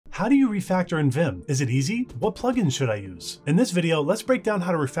How do you refactor in Vim? Is it easy? What plugins should I use? In this video, let's break down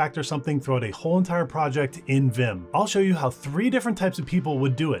how to refactor something throughout a whole entire project in Vim. I'll show you how 3 different types of people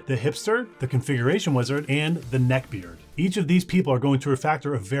would do it: the hipster, the configuration wizard, and the neckbeard. Each of these people are going to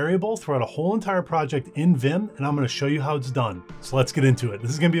refactor a variable throughout a whole entire project in Vim, and I'm going to show you how it's done. So let's get into it.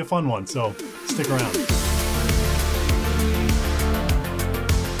 This is going to be a fun one, so stick around.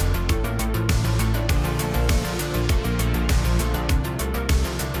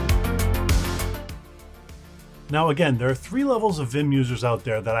 Now again, there are 3 levels of Vim users out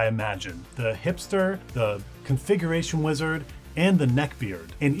there that I imagine: the hipster, the configuration wizard, and the neckbeard.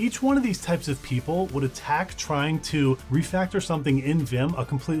 And each one of these types of people would attack trying to refactor something in Vim a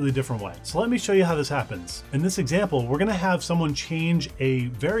completely different way. So let me show you how this happens. In this example, we're gonna have someone change a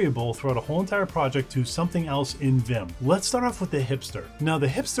variable throughout a whole entire project to something else in Vim. Let's start off with the hipster. Now the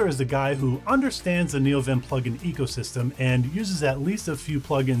hipster is the guy who understands the NeoVim plugin ecosystem and uses at least a few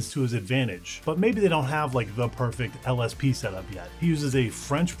plugins to his advantage, but maybe they don't have like the perfect LSP setup yet. He uses a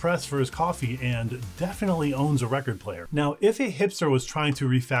French press for his coffee and definitely owns a record player. Now, if a hipster was trying to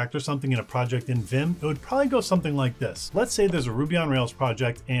refactor something in a project in Vim, it would probably go something like this. Let's say there's a Ruby on Rails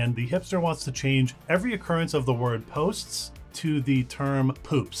project and the hipster wants to change every occurrence of the word posts to the term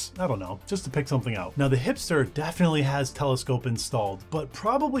poops. I don't know, just to pick something out. Now the hipster definitely has Telescope installed, but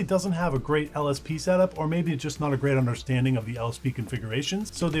probably doesn't have a great LSP setup, or maybe just not a great understanding of the LSP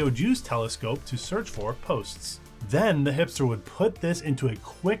configurations, so they would use Telescope to search for posts. Then the hipster would put this into a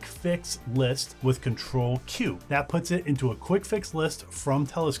quick fix list with Control Q. That puts it into a quick fix list from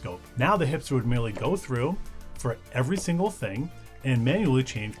Telescope. Now the hipster would merely go through for every single thing and manually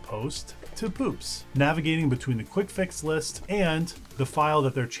change post to poops, navigating between the quick fix list and the file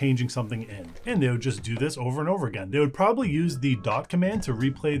that they're changing something in. And they would just do this over and over again. They would probably use the dot command to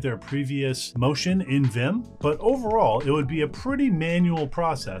replay their previous motion in Vim, but overall it would be a pretty manual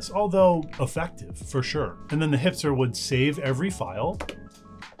process, although effective for sure. And then the hipster would save every file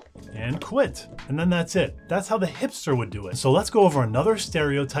and quit. And then that's it. That's how the hipster would do it. So let's go over another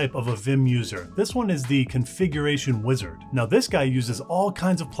stereotype of a Vim user. This one is the configuration wizard. Now this guy uses all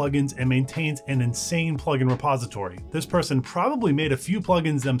kinds of plugins and maintains an insane plugin repository. This person probably made a few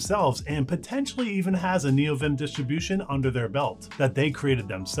plugins themselves and potentially even has a NeoVim distribution under their belt that they created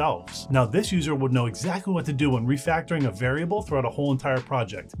themselves. Now this user would know exactly what to do when refactoring a variable throughout a whole entire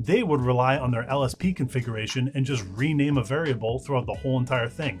project. They would rely on their LSP configuration and just rename a variable throughout the whole entire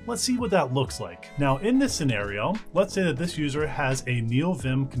thing. Let's see what that looks like. Now in this scenario, let's say that this user has a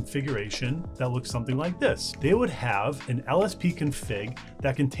NeoVim configuration that looks something like this. They would have an LSP config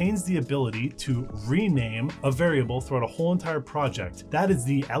that contains the ability to rename a variable throughout a whole entire project. That is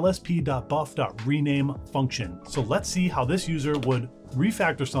the lsp.buff.rename function. So let's see how this user would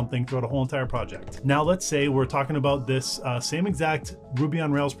refactor something throughout a whole entire project. Now let's say we're talking about this same exact Ruby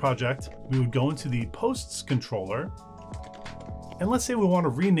on Rails project. We would go into the posts controller, and let's say we want to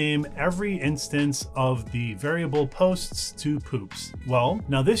rename every instance of the variable posts to poops. Well,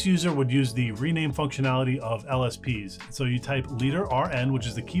 now this user would use the rename functionality of LSPs. So you type leader RN, which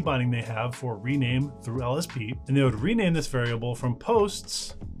is the key binding they have for rename through LSP, and they would rename this variable from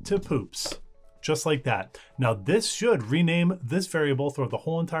posts to poops. Just like that. Now this should rename this variable throughout the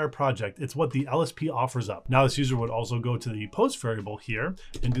whole entire project. It's what the LSP offers up. Now this user would also go to the post variable here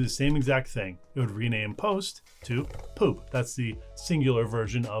and do the same exact thing. It would rename post to poop. That's the singular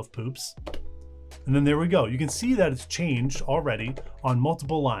version of poops. And then there we go. You can see that it's changed already on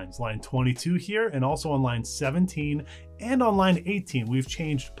multiple lines. Line 22 here, and also on line 17 and on line 18, we've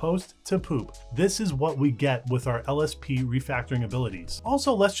changed post to poop. This is what we get with our LSP refactoring abilities.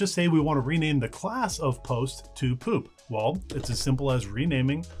 Also, let's just say we want to rename the class of post to poop. Well, it's as simple as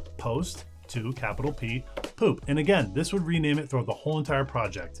renaming post to capital P poop. And again, this would rename it throughout the whole entire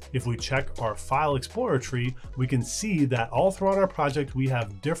project. If we check our file explorer tree, we can see that all throughout our project, we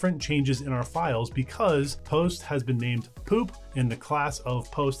have different changes in our files because post has been named poop and the class of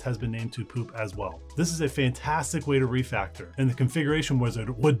post has been named to poop as well. This is a fantastic way to refactor, and the configuration wizard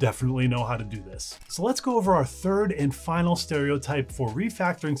would definitely know how to do this. So let's go over our third and final stereotype for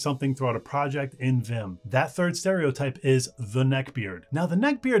refactoring something throughout a project in Vim. That third stereotype is the neckbeard. Now the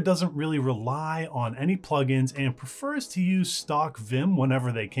neckbeard doesn't really rely on any plugins and prefers to use stock Vim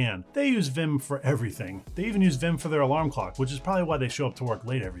whenever they can. They use Vim for everything. They even use Vim for their alarm clock, which is probably why they show up to work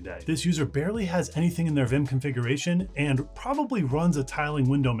late every day. This user barely has anything in their Vim configuration and probably runs a tiling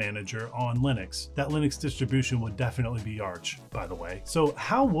window manager on Linux. That Linux distribution would definitely be Arch, by the way. So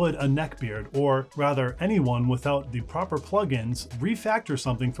how would a neckbeard, or rather anyone without the proper plugins, refactor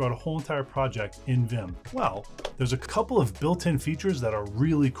something throughout a whole entire project in Vim? Well, there's a couple of built-in features that are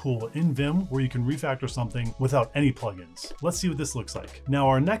really cool in Vim Vim where you can refactor something without any plugins. Let's see what this looks like. Now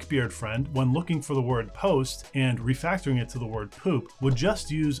our neckbeard friend, when looking for the word post and refactoring it to the word poop, would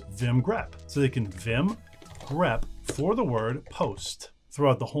just use vim grep. So they can vim grep for the word post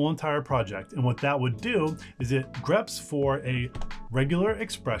throughout the whole entire project. And what that would do is it greps for a regular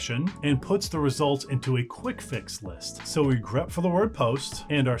expression and puts the results into a quick fix list. So we grep for the word post,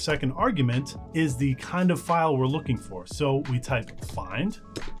 and our second argument is the kind of file we're looking for. So we type find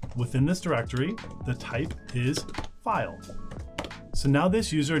within this directory, the type is file. So now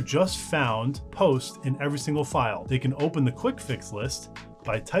this user just found post in every single file. They can open the quick fix list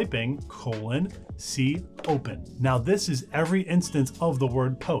by typing :C open. Now this is every instance of the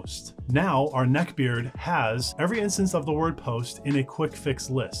word post. Now our neckbeard has every instance of the word post in a quick fix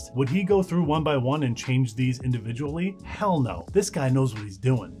list. Would he go through one by one and change these individually? Hell no. This guy knows what he's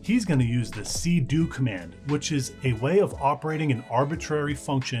doing. He's going to use the cdo command, which is a way of operating an arbitrary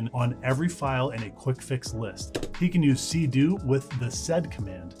function on every file in a quick fix list. He can use cdo with the sed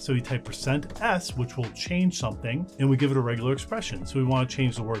command. So we type %s, which will change something, and we give it a regular expression. So we want to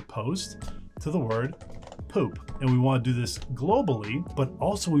change the word post to the word poop. And we want to do this globally, but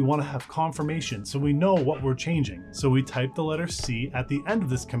also we want to have confirmation so we know what we're changing. So we type the letter C at the end of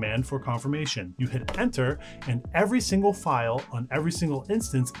this command for confirmation. You hit enter, and every single file on every single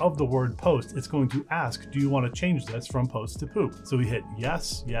instance of the word post, it's going to ask, do you want to change this from post to poop? So we hit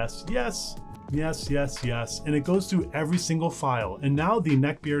yes, yes, yes. Yes, yes, yes, and it goes through every single file. And now the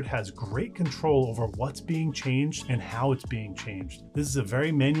neckbeard has great control over what's being changed and how it's being changed. This is a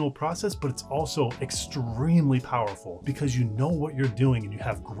very manual process, but it's also extremely powerful because you know what you're doing and you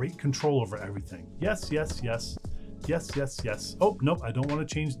have great control over everything. Yes, yes, yes. Yes, yes, yes. Oh, nope, I don't want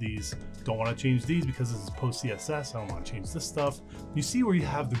to change these. Don't want to change these because this is post CSS. I don't want to change this stuff. You see where you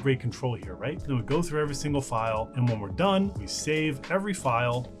have the great control here, right? Then we go through every single file, and when we're done, we save every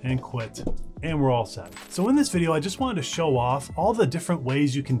file and quit, and we're all set. So in this video, I just wanted to show off all the different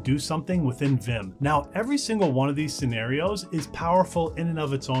ways you can do something within Vim. Now, every single one of these scenarios is powerful in and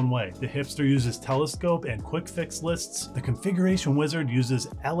of its own way. The hipster uses telescope and quick fix lists. The configuration wizard uses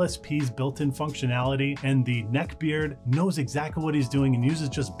LSP's built-in functionality, and the neckbeard knows exactly what he's doing and uses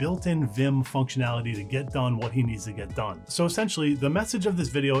just built-in Vim functionality to get done what he needs to get done. So essentially, the message of this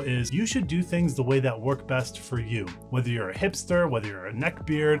video is you should do things the way that work best for you. Whether you're a hipster, whether you're a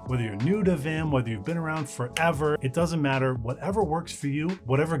neckbeard, whether you're new to Vim, whether you've been around forever, it doesn't matter. Whatever works for you,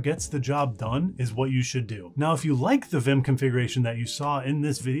 whatever gets the job done is what you should do. Now, if you like the Vim configuration that you saw in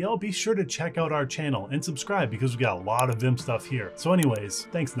this video, be sure to check out our channel and subscribe because we got a lot of Vim stuff here. So anyways,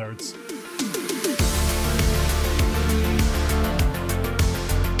 thanks nerds.